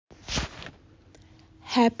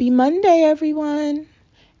Happy Monday, everyone,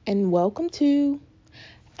 and welcome to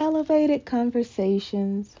Elevated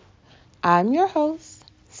Conversations. I'm your host,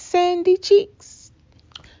 Sandy Cheeks,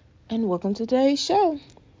 and welcome to today's show.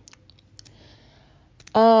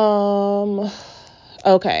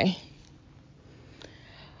 Okay.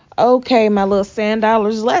 Okay, my little sand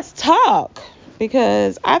dollars, let's talk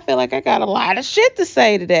because I feel like I got a lot of shit to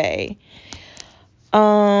say today.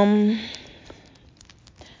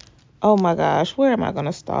 Oh my gosh, where am I going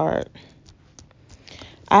to start?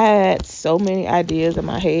 I had so many ideas in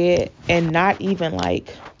my head and not even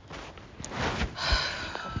like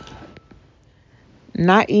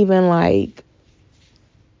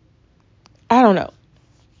I don't know,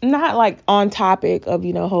 not like on topic of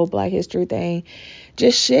whole Black History thing,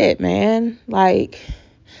 just shit, man. Like,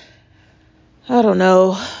 I don't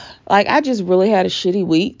know, like I just really had a shitty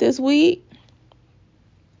week this week,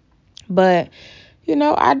 but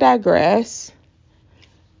I digress.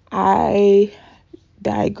 God,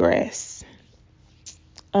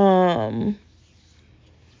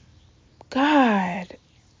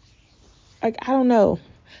 like I don't know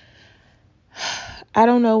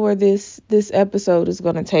where this episode is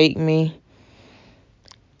gonna take me.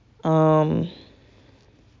 Yeah.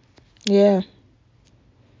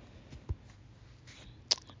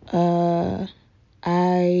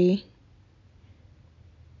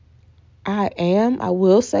 I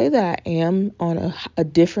will say that I am on a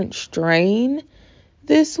different strain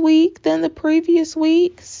this week than the previous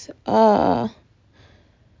weeks. The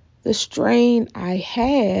strain I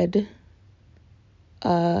had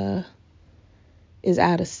is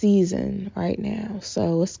out of season right now,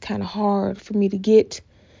 so it's kind of hard for me to get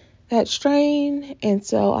that strain, and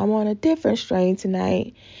so I'm on a different strain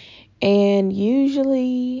tonight. And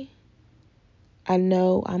usually I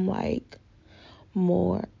know I'm like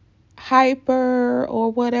more hyper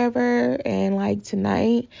or whatever, and like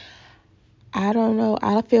tonight I don't know,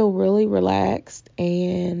 I feel really relaxed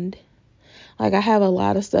and like I have a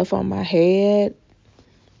lot of stuff on my head,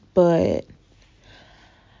 but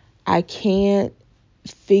I can't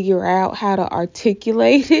figure out how to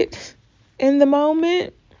articulate it in the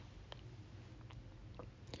moment.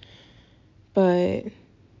 But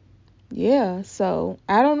yeah, so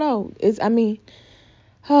I don't know.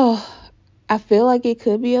 I feel like it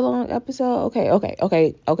could be a long episode.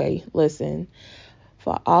 Okay. Listen,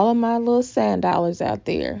 for all of my little sand dollars out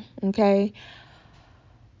there, okay?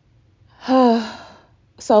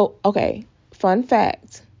 So, okay, fun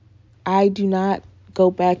fact. I do not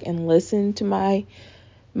go back and listen to my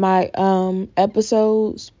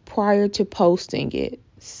episodes prior to posting it.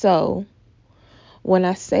 So, when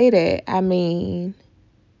I say that, I mean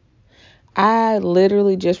I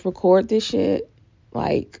literally just record this shit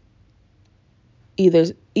like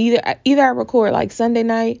either I record like Sunday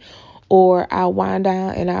night, or I wind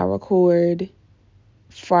down and I record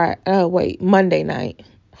Monday night.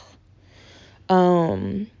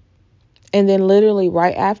 And then literally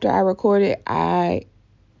right after I record it, I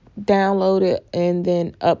download it and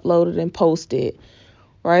then upload it and post it,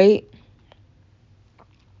 right?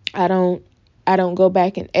 I don't go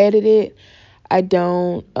back and edit it. I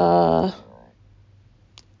don't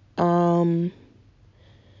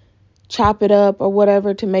chop it up or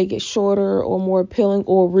whatever to make it shorter or more appealing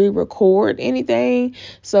or re-record anything.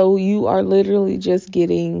 So you are literally just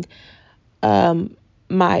getting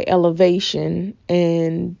my elevation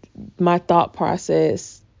and my thought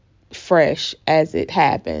process fresh as it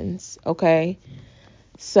happens, okay?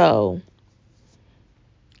 So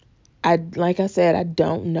like I said, I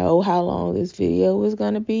don't know how long this video is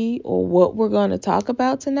going to be or what we're going to talk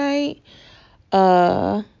about tonight.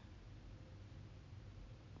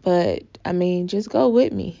 But I mean, just go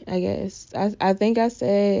with me, I guess. I think I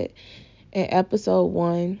said in episode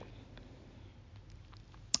 1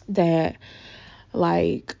 that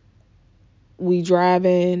like we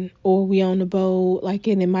driving or we on the boat, like,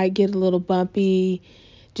 and it might get a little bumpy,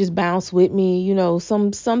 just bounce with me,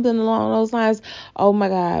 something along those lines. Oh my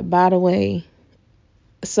God, by the way,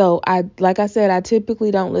 so like I said, I typically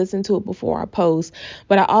don't listen to it before I post,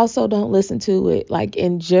 but I also don't listen to it like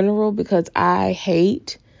in general because I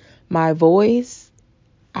hate my voice.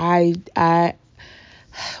 I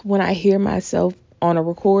when I hear myself on a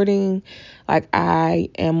recording, like I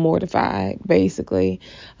am mortified basically.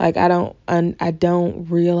 Like I don't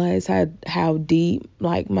realize how deep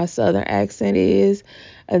like my southern accent is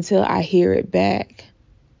until I hear it back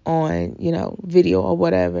on video or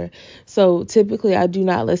whatever. So typically I do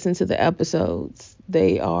not listen to the episodes.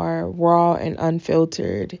 They are raw and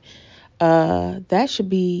unfiltered. That should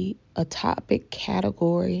be a topic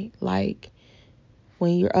category, like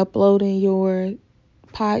when you're uploading your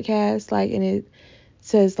podcast, like, and it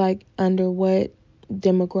says like under what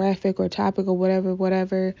demographic or topic or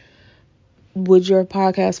whatever would your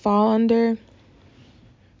podcast fall under.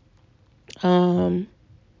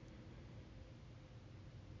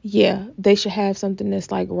 Yeah, they should have something that's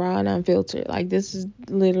like raw and unfiltered. Like this is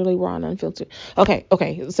literally raw and unfiltered. Okay.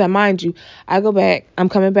 So mind you, I'm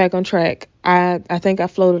coming back on track. I think I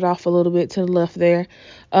floated off a little bit to the left there.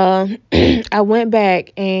 I went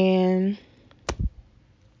back and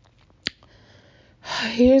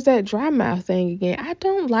here's that dry mouth thing again. I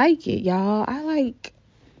don't like it, y'all.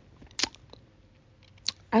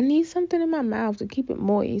 I need something in my mouth to keep it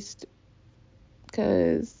moist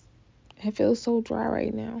because it feels so dry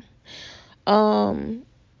right now.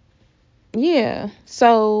 Yeah.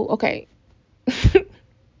 So, okay.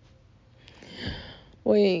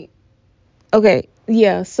 Wait. Okay.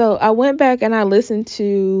 Yeah. So I went back and I listened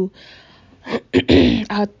to,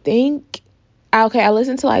 I think, okay, I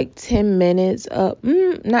listened to like 10 minutes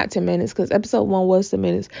not 10 minutes because episode 1 was 10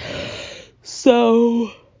 minutes.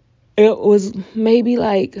 So it was maybe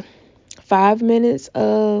like 5 minutes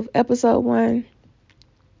of episode 1.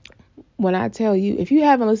 When I tell you, if you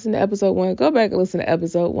haven't listened to episode 1, go back and listen to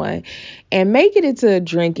episode 1 and make it into a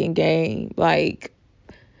drinking game. Like,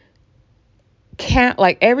 can't,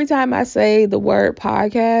 like, every time I say the word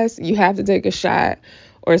podcast, you have to take a shot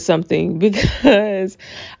or something because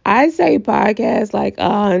I say podcast like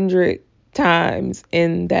 100 times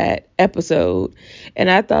in that episode,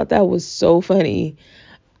 and I thought that was so funny.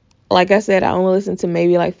 Like I said, I only listened to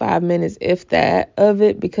maybe like 5 minutes, if that, of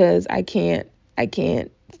it because I can't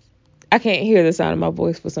hear the sound of my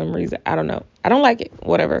voice for some reason. I don't know. I don't like it.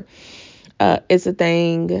 Whatever. It's a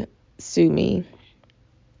thing. Sue me.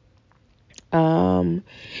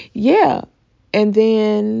 Yeah. And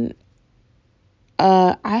then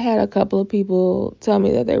I had a couple of people tell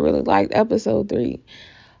me that they really liked episode 3.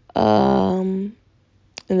 And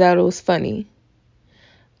that it was funny.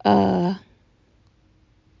 Quite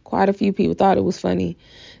a few people thought it was funny.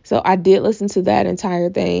 So I did listen to that entire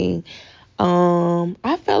thing.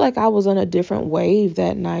 I felt like I was on a different wave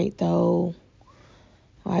that night though.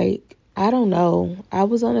 Like, I don't know. I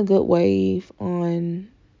was on a good wave on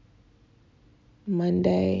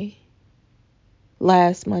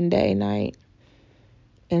last Monday night.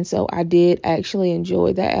 And so I did actually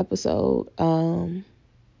enjoy that episode.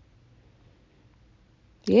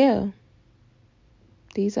 Yeah.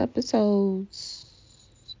 These episodes.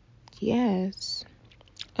 Yes.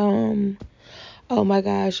 Oh my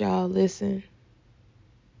gosh, y'all, listen.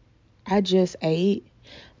 I just ate,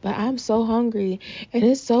 but I'm so hungry. And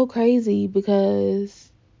it's so crazy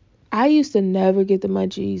because I used to never get the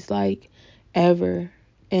munchies, like, ever.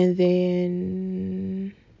 And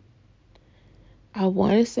then I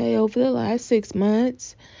want to say over the last 6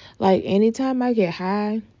 months, like, anytime I get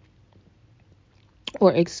high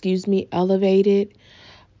or, excuse me, elevated,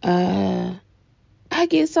 I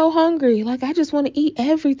get so hungry. Like, I just want to eat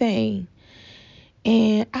everything.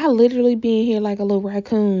 And I literally be in here like a little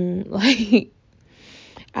raccoon. Like,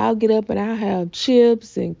 I'll get up and I'll have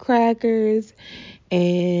chips and crackers,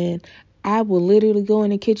 and I will literally go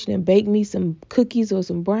in the kitchen and bake me some cookies or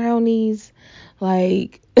some brownies.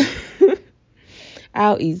 Like,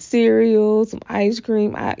 I'll eat cereal, some ice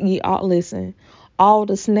cream. I eat all the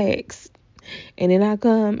snacks. And then I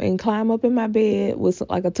come and climb up in my bed with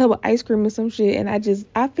like a tub of ice cream or some shit. And I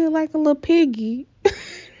feel like a little piggy.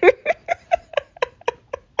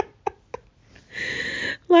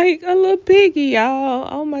 Like a little piggy, y'all.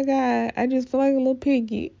 Oh my God. I just feel like a little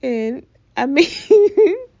piggy. And I mean,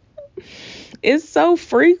 it's so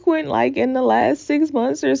frequent, like in the last 6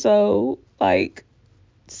 months or so, like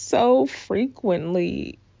so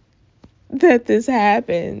frequently that this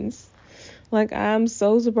happens. Like, I'm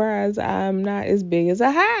so surprised I'm not as big as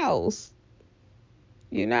a house,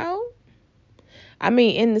 you know? I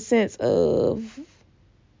mean, in the sense of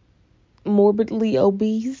morbidly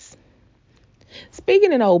obese.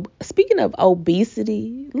 Speaking of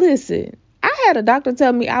obesity, listen, I had a doctor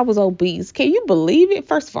tell me I was obese. Can you believe it?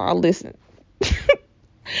 First of all, listen.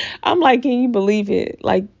 I'm like, can you believe it?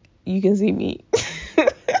 Like, you can see me.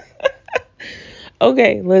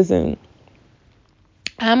 Okay, listen.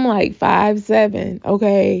 I'm like 5'7",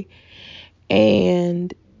 okay?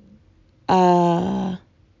 And I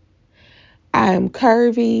am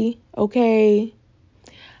curvy, okay?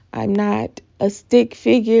 I'm not a stick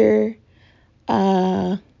figure.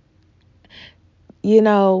 I'm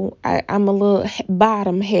a little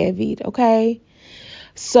bottom heavy, okay?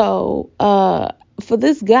 So, for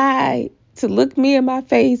this guy to look me in my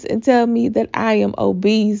face and tell me that I am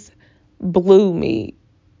obese blew me,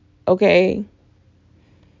 okay?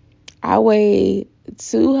 I weigh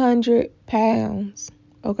 200 pounds.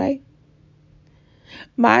 Okay.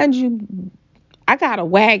 Mind you, I got a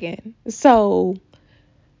wagon. So,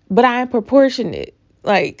 but I am proportionate.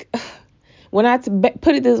 Like, when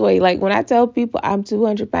put it this way, like when I tell people I'm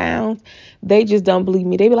 200 pounds, they just don't believe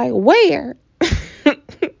me. They be like, where?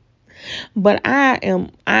 But I'm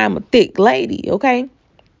a thick lady. Okay.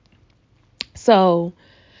 So,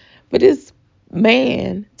 but this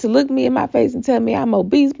man to look me in my face and tell me I'm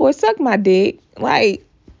obese, boy, suck my dick. Like,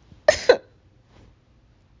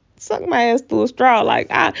 suck my ass through a straw.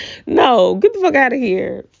 Like, no, get the fuck out of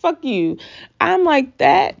here. Fuck you. I'm like,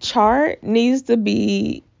 that chart needs to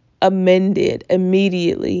be amended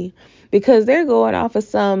immediately because they're going off of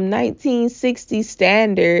some 1960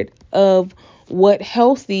 standard of what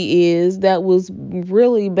healthy is that was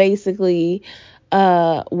really basically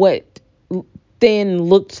what thin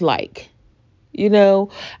looked like. I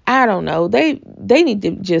don't know. They need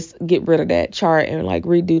to just get rid of that chart and like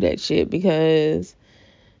redo that shit because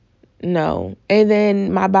no. And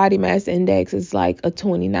then my body mass index is like a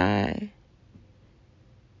 29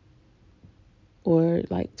 or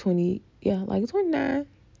like 20, yeah, like 29.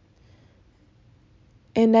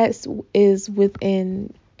 And is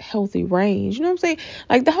within healthy range. You know what I'm saying?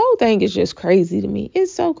 Like the whole thing is just crazy to me.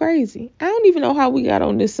 It's so crazy. I don't even know how we got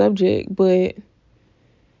on this subject, but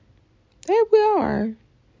there we are.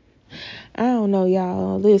 I don't know,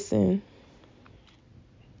 y'all. Listen.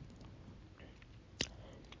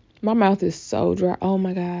 My mouth is so dry. Oh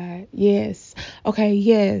my God. Yes. Okay,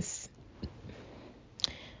 yes.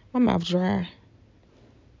 My mouth dry.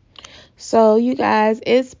 So you guys,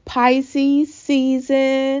 it's Pisces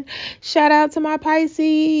season. Shout out to my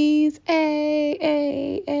Pisces. Hey,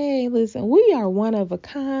 hey, hey. Listen, we are one of a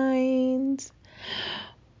kind.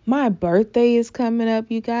 My birthday is coming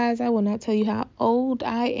up, you guys. I will not tell you how old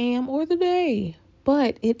I am or the day,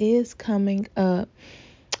 but it is coming up.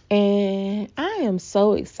 And I am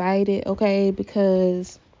so excited, okay,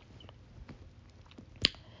 because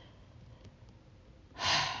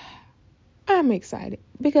I'm excited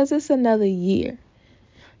because it's another year.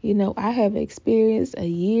 I have experienced a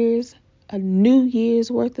new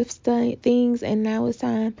year's worth of things, and now it's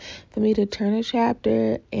time for me to turn a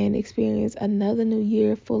chapter and experience another new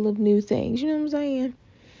year full of new things. You know what I'm saying?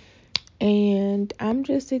 And I'm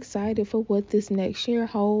just excited for what this next year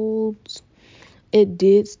holds. It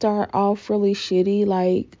did start off really shitty,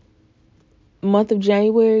 like month of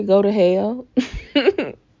January, go to hell.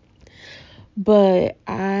 But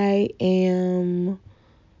I am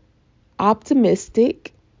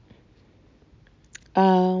optimistic.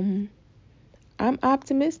 I'm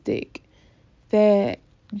optimistic that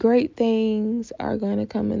great things are going to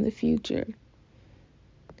come in the future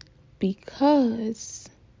because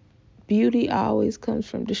beauty always comes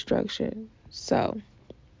from destruction. So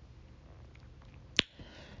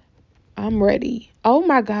I'm ready. Oh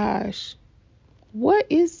my gosh. What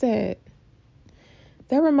is that?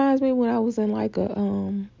 That reminds me when I was in like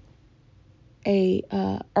a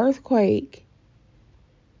earthquake,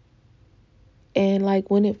 and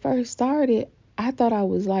like when it first started, I thought I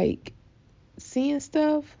was like seeing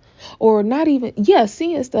stuff, or not even, yeah,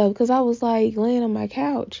 seeing stuff, because I was like laying on my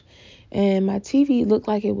couch and my TV looked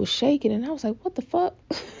like it was shaking, and I was like, what the fuck?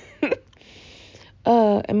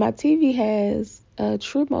 And my TV has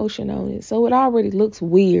True Motion on it, so it already looks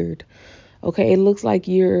weird. Okay, it looks like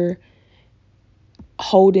you're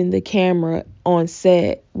holding the camera on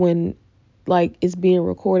set when like it's being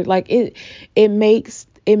recorded. Like it makes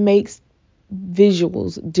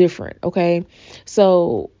visuals different. Okay,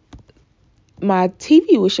 so my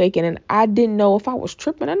TV was shaking and I didn't know if I was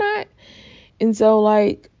tripping or not. And so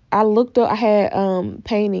like I looked up, I had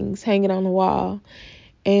paintings hanging on the wall,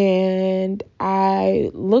 and I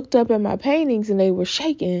looked up at my paintings and they were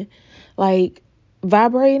shaking, like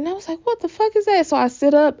vibrating. I was like, what the fuck is that? So I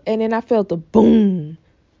sit up and then I felt the boom.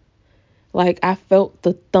 Like I felt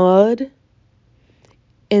the thud,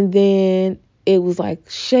 and then it was like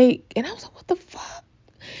shake, and I was like, what the fuck?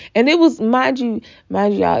 And it was, mind you,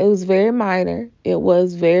 y'all, it was very minor. It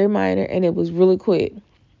was very minor, and it was really quick.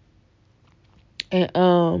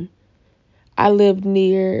 And I lived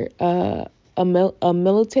near a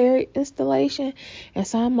military installation, and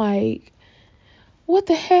so I'm like, what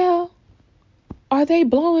the hell are they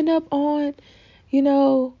blowing up on? You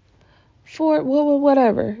know, for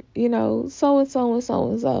whatever, so and so and so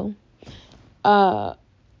and so.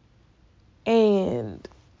 And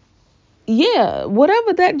yeah,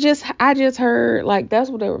 whatever I just heard, like that's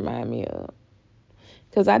what they remind me of.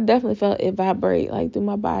 Cause I definitely felt it vibrate like through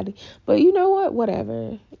my body. But you know what?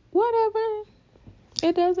 Whatever.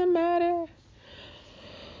 It doesn't matter.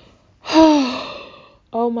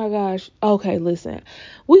 Oh my gosh. Okay, listen.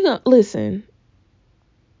 We gonna listen.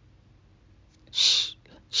 Shh,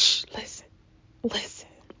 shh, listen, listen.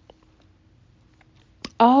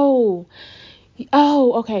 Oh,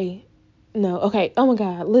 okay. No, okay. Oh my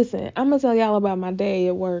God, listen. I'm gonna tell y'all about my day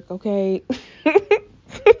at work, okay?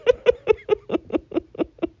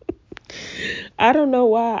 I don't know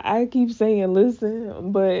why I keep saying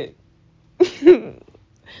listen, but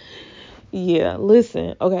yeah,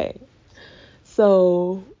 listen. Okay.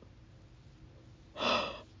 So,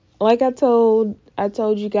 like I told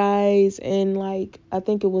you guys in, like, I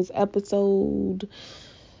think it was episode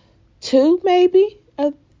 2 maybe.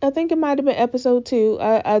 I think it might have been episode 2.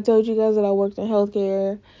 I told you guys that I worked in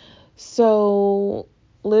healthcare. So,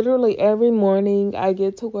 literally every morning I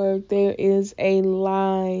get to work, there is a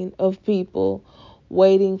line of people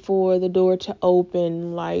waiting for the door to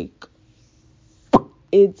open. Like,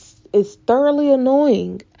 it's thoroughly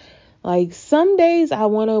annoying. Like, some days I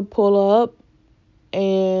want to pull up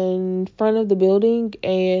in front of the building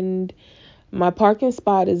and my parking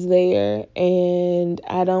spot is there and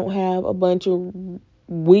I don't have a bunch of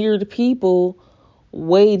weird people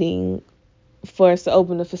waiting for us to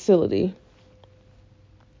open the facility.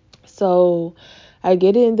 So I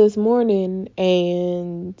get in this morning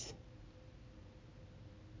and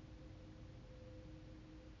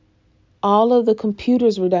all of the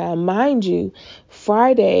computers were down. Mind you,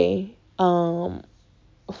 Friday our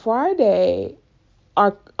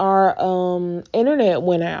internet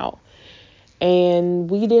went out and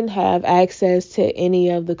we didn't have access to any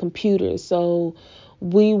of the computers. So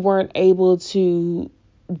we weren't able to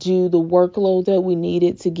do the workload that we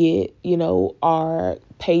needed to get, our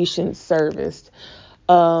patients serviced.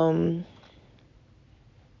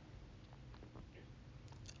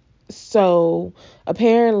 So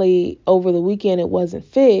apparently over the weekend it wasn't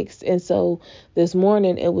fixed, and so this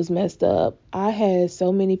morning it was messed up. I had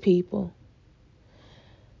so many people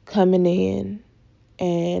coming in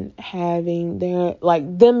and having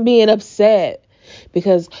them being upset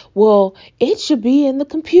because, well, it should be in the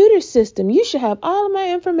computer system. You should have all of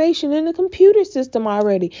my information in the computer system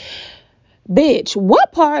already. Bitch,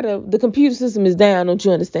 what part of the computer system is down? Don't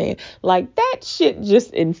you understand? Like, that shit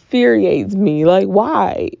just infuriates me. Like,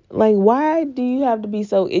 why? Like, why do you have to be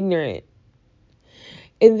so ignorant?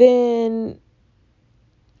 And then,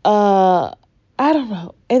 I don't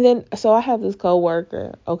know. And then, so I have this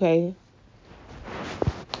coworker, okay?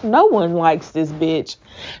 No one likes this bitch.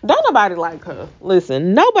 Don't nobody like her.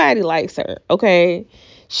 Listen, nobody likes her, okay?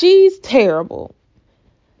 She's terrible.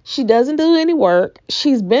 She doesn't do any work.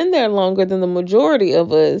 She's been there longer than the majority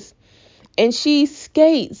of us. And she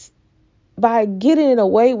skates by getting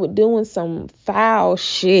away with doing some foul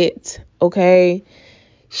shit, okay?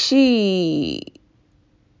 She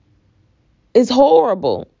is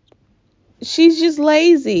horrible. She's just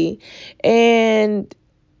lazy. And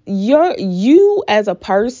you as a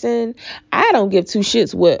person, I don't give two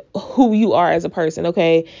shits with who you are as a person,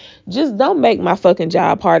 okay? Just don't make my fucking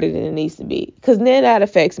job harder than it needs to be, because then that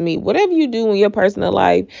affects me. Whatever you do in your personal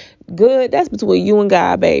life, good, that's between you and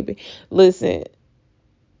God, baby. Listen,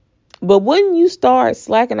 but when you start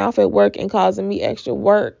slacking off at work and causing me extra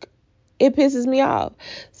work, it pisses me off.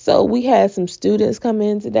 So we had some students come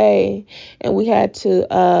in today and we had to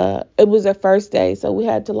it was their first day, so we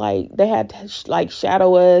had to they had to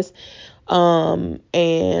shadow us and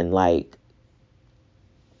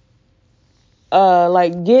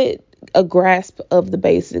get a grasp of the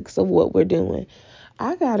basics of what we're doing.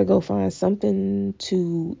 I got to go find something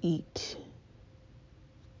to eat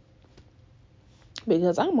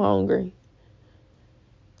because I'm hungry.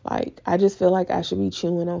 Like, I just feel like I should be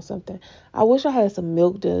chewing on something. I wish I had some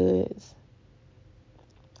milk duds.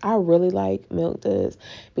 I really like milk duds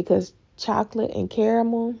because chocolate and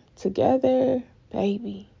caramel together,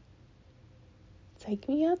 baby, take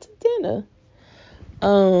me out to dinner.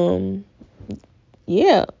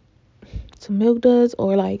 Yeah, some milk duds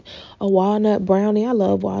or like a walnut brownie. I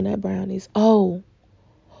love walnut brownies. Oh,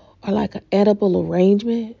 or like an edible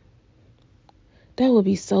arrangement. That would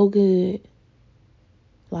be so good.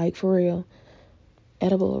 Like, for real,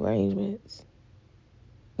 edible arrangements.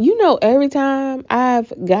 Every time I've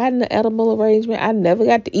gotten an edible arrangement, I never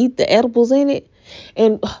got to eat the edibles in it.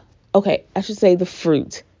 And, okay, I should say the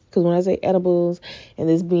fruit. Because when I say edibles and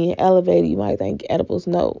this being elevated, you might think edibles.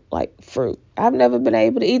 No, like fruit. I've never been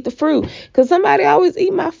able to eat the fruit because somebody always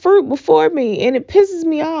eat my fruit before me and it pisses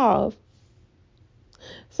me off.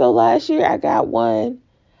 So last year I got one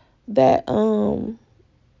that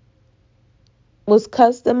was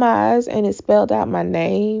customized and it spelled out my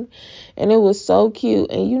name and it was so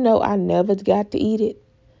cute, and I never got to eat it.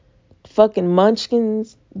 Fucking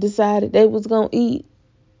munchkins decided they was gonna eat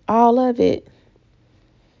All of it.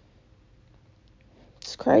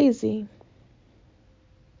 It's crazy.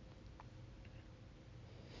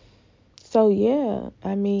 So yeah,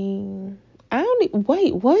 I mean, I don't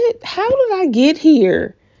wait. What? How did I get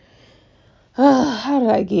here? How did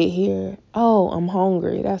I get here? Oh, I'm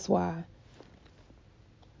hungry. That's why.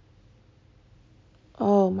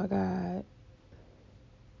 Oh my God.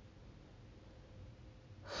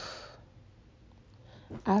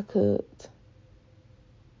 I cooked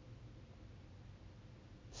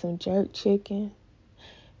some jerk chicken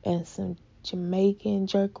and some Jamaican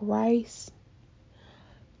jerk rice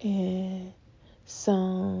and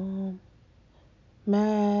some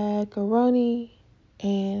macaroni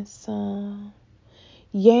and some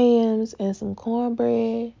yams and some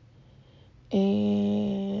cornbread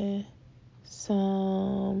and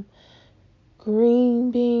some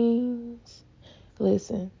green beans.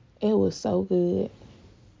 Listen, it was so good.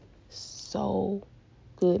 So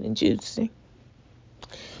good and juicy.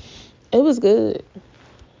 It was good.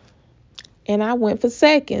 And I went for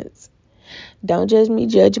seconds. Don't judge me,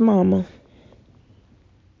 judge mama.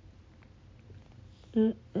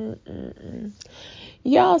 Mm-mm-mm-mm.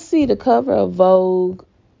 Y'all see the cover of Vogue,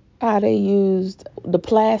 how they used the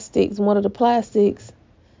plastics, one of the plastics.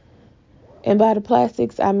 And by the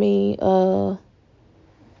plastics, I mean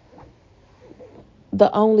the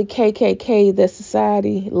only KKK that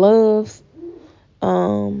society loves,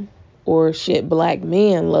 or shit black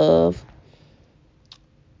men love.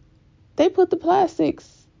 They put the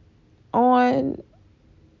plastics on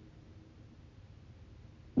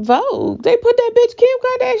Vogue. They put that bitch Kim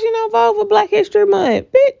Kardashian on Vogue for Black History Month.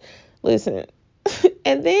 Bitch, listen.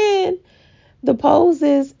 And then the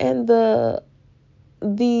poses and the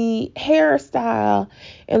hairstyle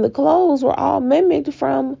and the clothes were all mimicked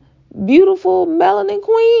from beautiful melanin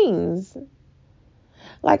queens.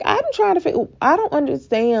 Like, I'm trying to figure, I don't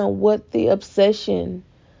understand what the obsession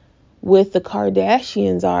with the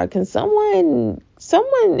Kardashians are. Can someone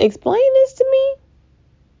explain this to me?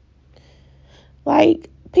 Like,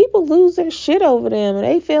 people lose their shit over them and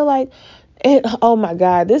they feel like it. Oh my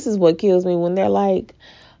God, this is what kills me when they're like,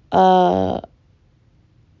 uh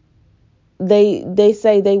they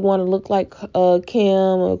say they want to look like Kim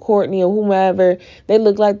or Courtney or whomever. They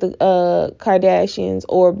look like the Kardashians,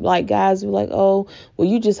 or like guys who are like, oh, well,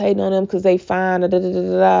 you just hating on them because they fine, or da da da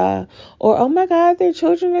da da, or oh my God, their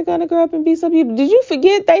children are gonna grow up and be so beautiful. Did you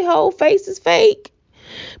forget they whole face is fake?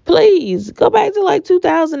 Please go back to like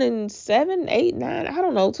 2007, 8, 9. I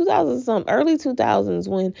don't know, 2000 some early 2000s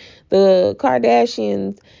when the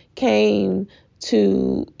Kardashians came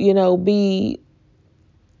to be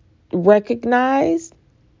recognized.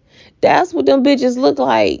 That's what them bitches look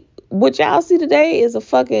like. What y'all see today is a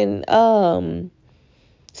fucking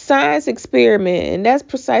science experiment, and that's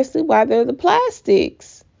precisely why they're the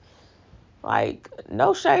plastics. Like,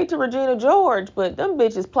 no shade to Regina George, but them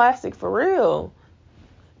bitches plastic for real.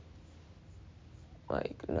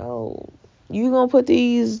 Like, no. You gonna put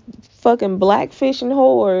these fucking black fishing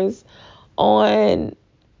whores on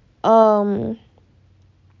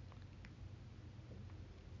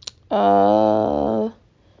uh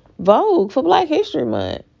Vogue for Black History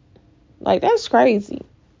Month. Like, that's crazy.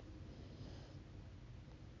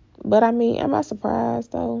 But I mean, am I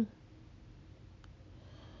surprised though?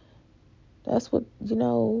 That's what,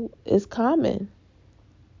 is common.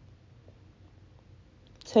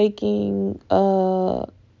 Taking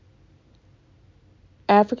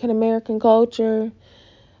African American culture,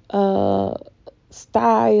 uh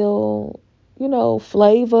style,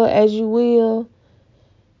 flavor as you will,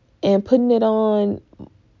 and putting it on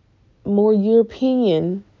more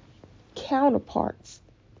European counterparts,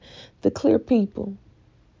 the clear people.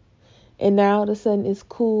 And now all of a sudden it's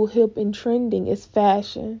cool, hip, and trending. It's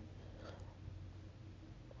fashion.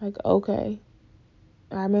 Like, okay.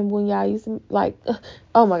 I remember when y'all used to, like,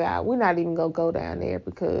 oh my God, we're not even going to go down there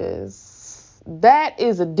because that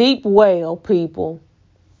is a deep well, people.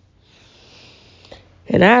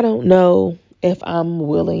 And I don't know if I'm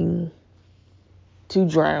willing to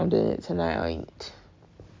drown in it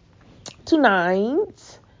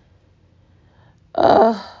tonight.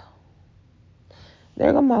 Uh,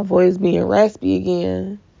 there go my voice being raspy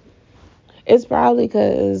again. It's probably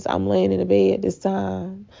because I'm laying in the bed this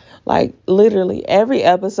time. Like, literally, every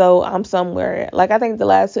episode, I'm somewhere. Like, I think the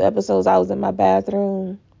last two episodes, I was in my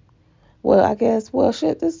bathroom. Well, I guess,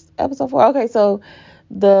 shit, this episode 4. Okay, so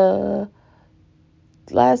the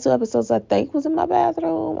last two episodes, I think, was in my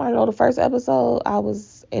bathroom. I know the first episode, I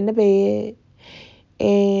was in the bed.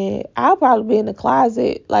 And I'll probably be in the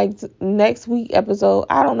closet, like, next week episode.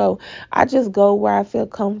 I don't know. I just go where I feel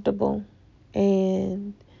comfortable.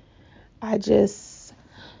 And I just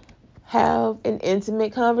have an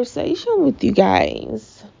intimate conversation with you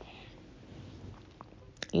guys.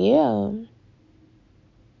 Yeah.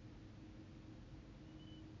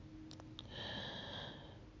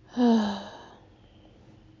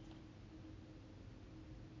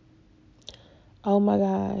 Oh my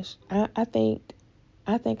gosh. I think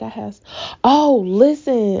I have. Oh,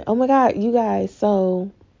 listen. Oh my God, you guys.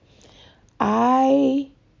 So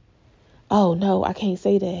I. Oh no, I can't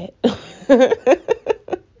say that.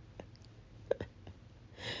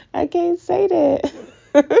 I can't say that.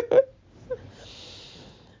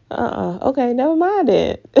 Okay, never mind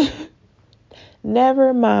it.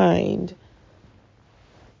 Never mind.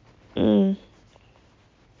 Mm.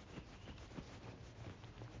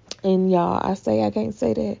 And y'all, I say I can't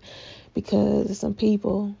say that because some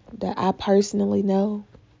people that I personally know,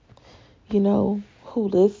 who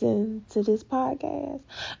listen to this podcast.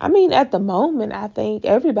 I mean, at the moment, I think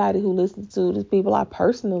everybody who listens to this people I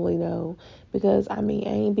personally know because I mean,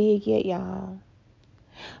 I ain't big yet, y'all.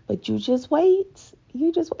 But you just wait.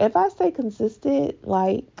 If I stay consistent,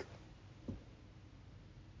 like,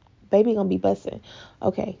 baby gonna be busting.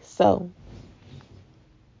 Okay, so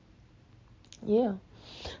yeah.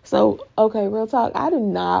 So, okay, real talk. I did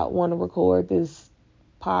not want to record this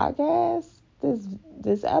podcast,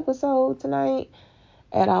 this episode tonight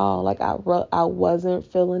at all. Like I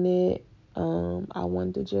wasn't feeling it. I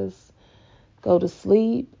wanted to just go to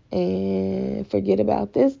sleep and forget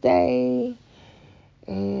about this day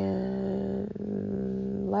and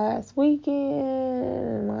last weekend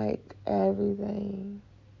and like everything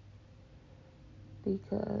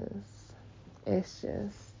because it's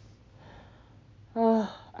just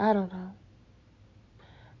I don't know.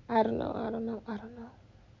 I don't know. I don't know. I don't know.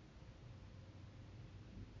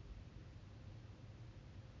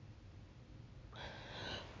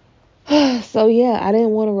 So yeah, I didn't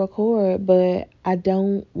want to record, but I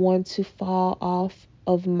don't want to fall off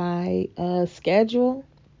of my schedule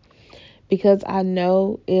because I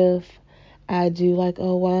know if I do like,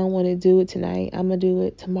 oh, well, I don't want to do it tonight, I'm gonna do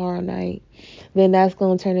it tomorrow night. Then that's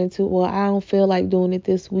gonna turn into, well, I don't feel like doing it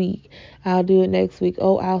this week. I'll do it next week.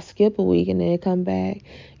 Oh, I'll skip a week and then come back.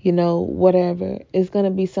 Whatever. It's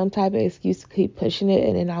gonna be some type of excuse to keep pushing it,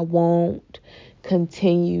 and then I won't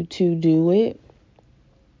continue to do it.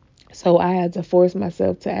 So I had to force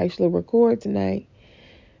myself to actually record tonight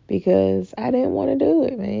because I didn't want to do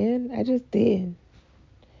it, man. I just did.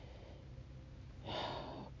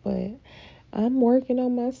 But I'm working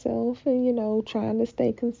on myself and, trying to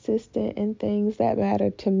stay consistent in things that matter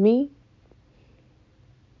to me.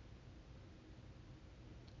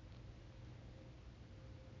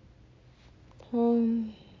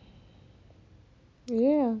 Um,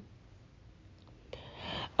 yeah.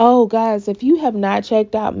 Oh, guys, if you have not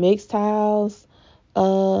checked out Mixed Tiles,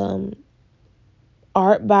 um,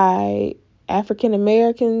 art by African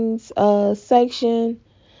Americans, section,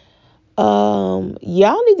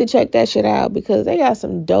 y'all need to check that shit out because they got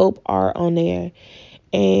some dope art on there.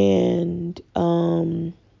 And,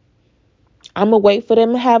 I'm gonna wait for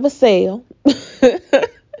them to have a sale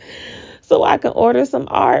so I can order some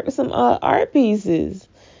art pieces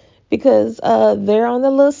because they're on the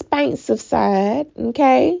little expensive side,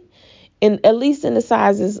 okay? And at least in the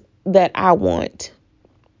sizes that I want.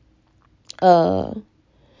 Uh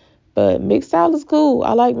but mixed out is cool.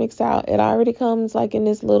 I like mixed out. It already comes like in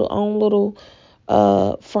this little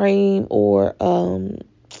frame or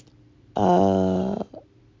uh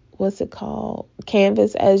what's it called?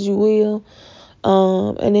 Canvas, as you will.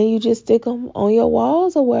 And then you just stick them on your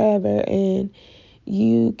walls or wherever, and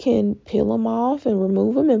you can peel them off and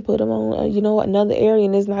remove them and put them on, another area,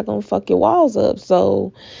 and it's not gonna fuck your walls up.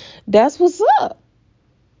 So that's what's up.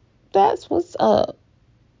 That's what's up.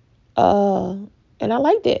 Uh, and I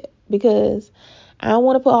like that because I don't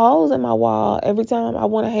want to put holes in my wall every time I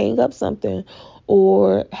want to hang up something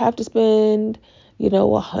or have to spend,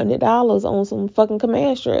 $100 on some fucking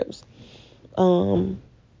command strips.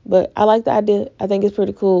 But I like the idea. I think it's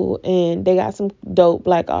pretty cool, and they got some dope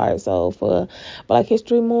black art. So for Black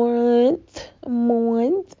History month,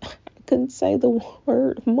 I couldn't say the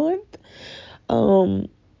word month. Um,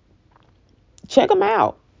 check them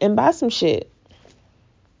out and buy some shit.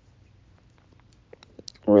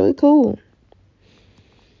 Really cool.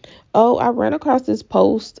 Oh, I ran across this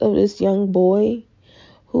post of this young boy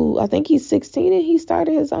who I think he's 16 and he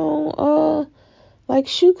started his own like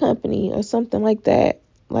shoe company or something like that.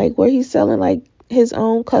 Like where he's selling like his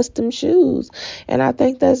own custom shoes. And I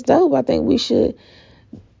think that's dope. I think we should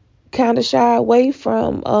kind of shy away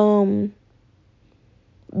from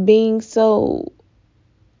being so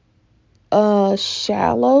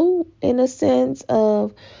shallow in a sense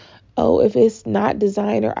of oh, if it's not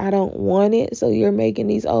designer, I don't want it. So you're making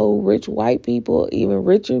these old rich white people even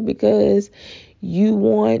richer because you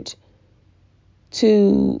want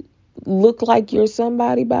to look like you're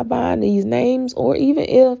somebody by buying these names. Or even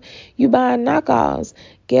if you buying knockoffs,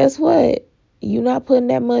 guess what? You're not putting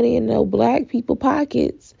that money in no black people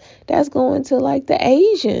pockets. That's going to like the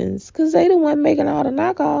Asians, because they the one making all the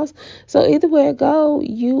knockoffs. So either way it go,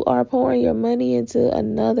 you are pouring your money into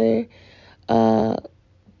another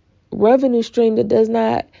revenue stream that does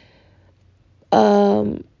not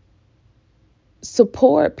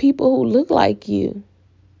support people who look like you.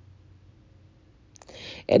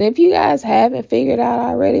 And if you guys haven't figured out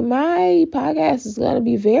already, my podcast is going to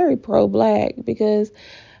be very pro-black, because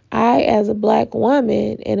I, as a black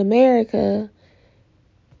woman in America,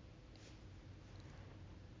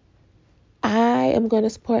 I am going to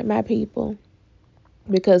support my people,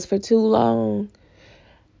 because for too long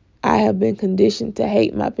I have been conditioned to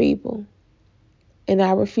hate my people, and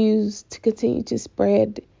I refuse to continue to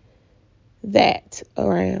spread that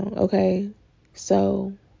around. Okay,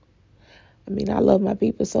 so I mean, I love my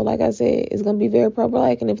people. So like I said, it's going to be very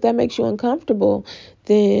pro-black. And if that makes you uncomfortable,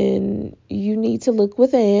 then you need to look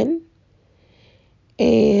within.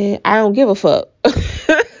 And I don't give a fuck.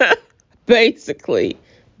 Basically.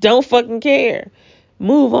 Don't fucking care.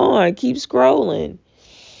 Move on. Keep scrolling.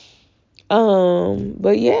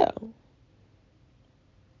 But yeah.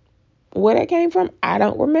 Where that came from, I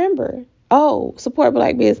don't remember. Oh, support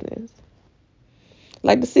black business.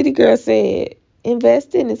 Like the city girl said,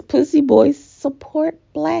 invest in this pussy boys, support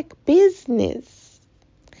black business.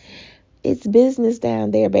 It's business down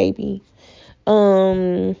there, baby.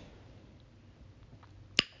 Yeah.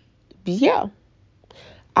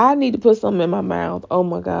 I need to put something in my mouth. Oh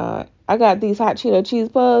my God. I got these hot Cheeto cheese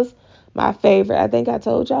puffs. My favorite. I think I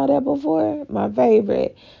told y'all that before. My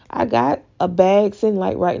favorite. I got a bag sitting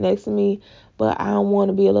like right next to me, but I don't want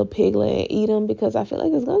to be a little piglet and eat them, because I feel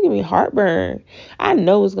like it's going to give me heartburn. I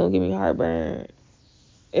know it's going to give me heartburn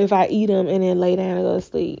if I eat them and then lay down and go to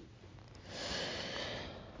sleep.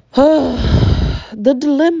 The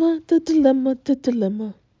dilemma, the dilemma, the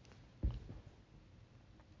dilemma.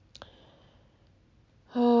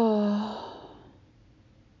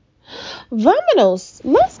 Vámonos.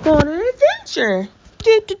 Let's go on an adventure.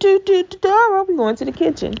 Dora, we going to the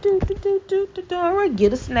kitchen. Dora,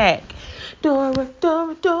 get a snack. Dora,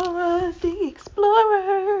 Dora, Dora, the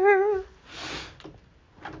explorer.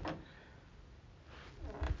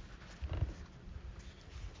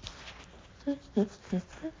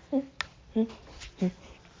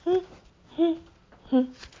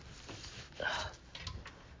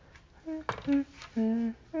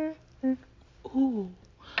 Ooh,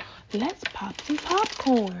 let's pop some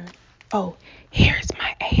popcorn. Oh, here's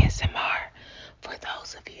my ASMR for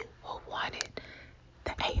those of you who wanted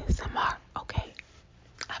the ASMR. Okay,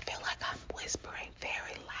 I feel like I'm whispering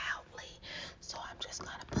very loudly, so I'm just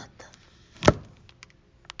gonna put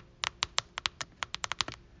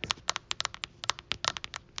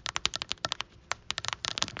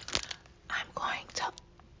I'm going to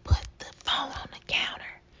put the phone on the counter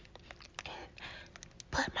and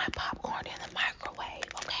put my popcorn in the microwave,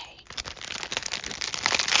 okay?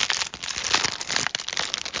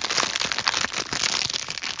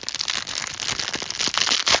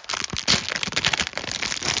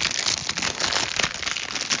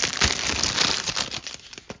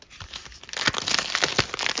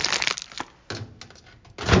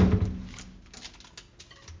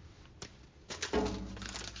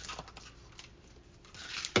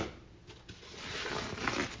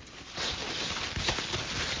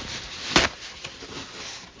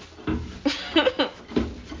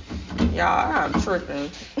 Y'all, I'm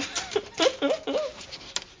tripping.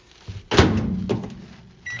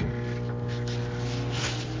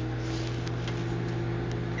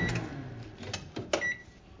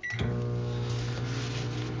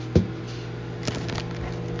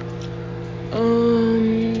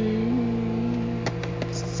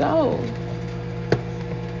 So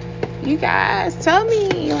you guys tell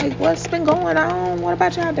me, like, what's been going on? What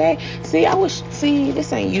about y'all day? See,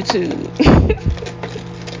 this ain't YouTube.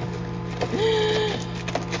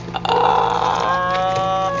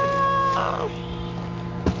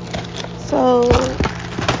 So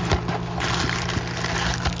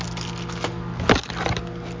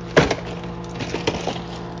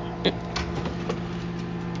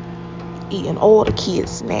eating all the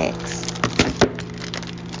kids' snacks.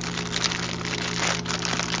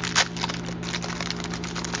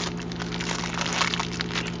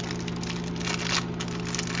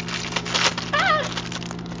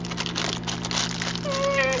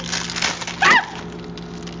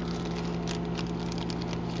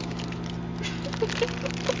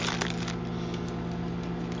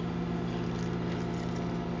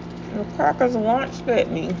 The crackers launched at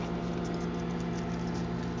me.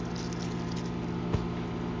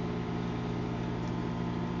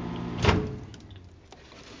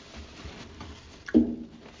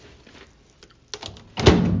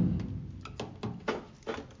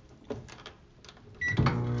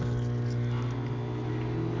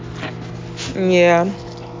 Yeah.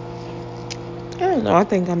 I don't know. I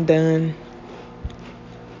think I'm done.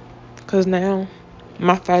 Because now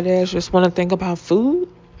my fat ass just want to think about food.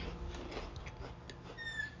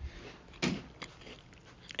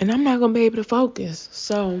 And I'm not going to be able to focus.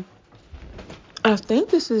 So I think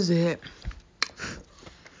this is it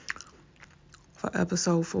for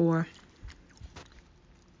episode 4.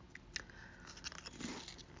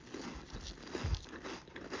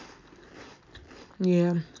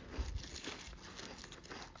 Yeah.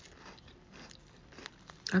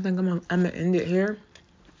 I think I'm gonna end it here.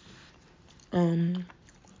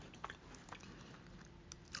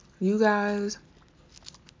 You guys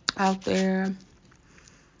out there,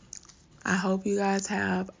 I hope you guys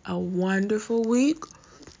have a wonderful week.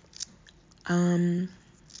 I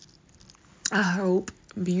hope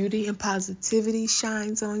beauty and positivity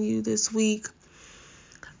shines on you this week.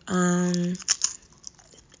 And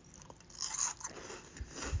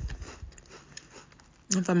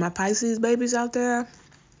for my Pisces babies out there,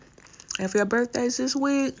 if your birthday's this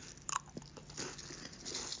week,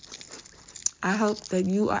 I hope that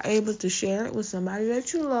you are able to share it with somebody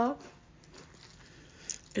that you love.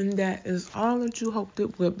 And that is all that you hoped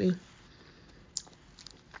it would be.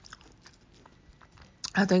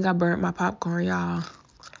 I think I burnt my popcorn, y'all.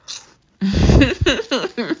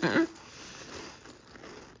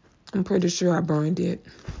 I'm pretty sure I burned it.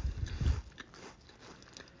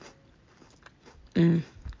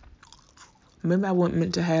 Maybe I wasn't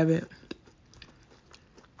meant to have it.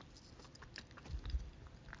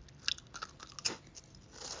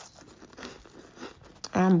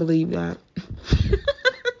 I don't believe that.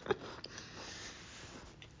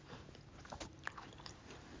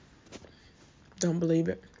 Don't believe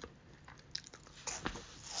it.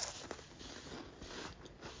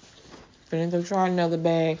 Finna go try another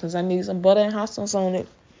bag because I need some butter and hot sauce on it.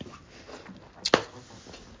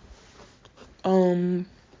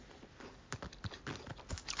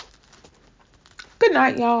 Good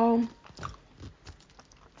night, y'all.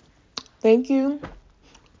 Thank you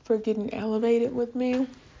for getting elevated with me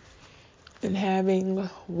and having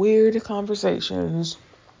weird conversations.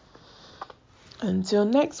 Until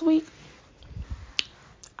next week,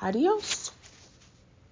 adios.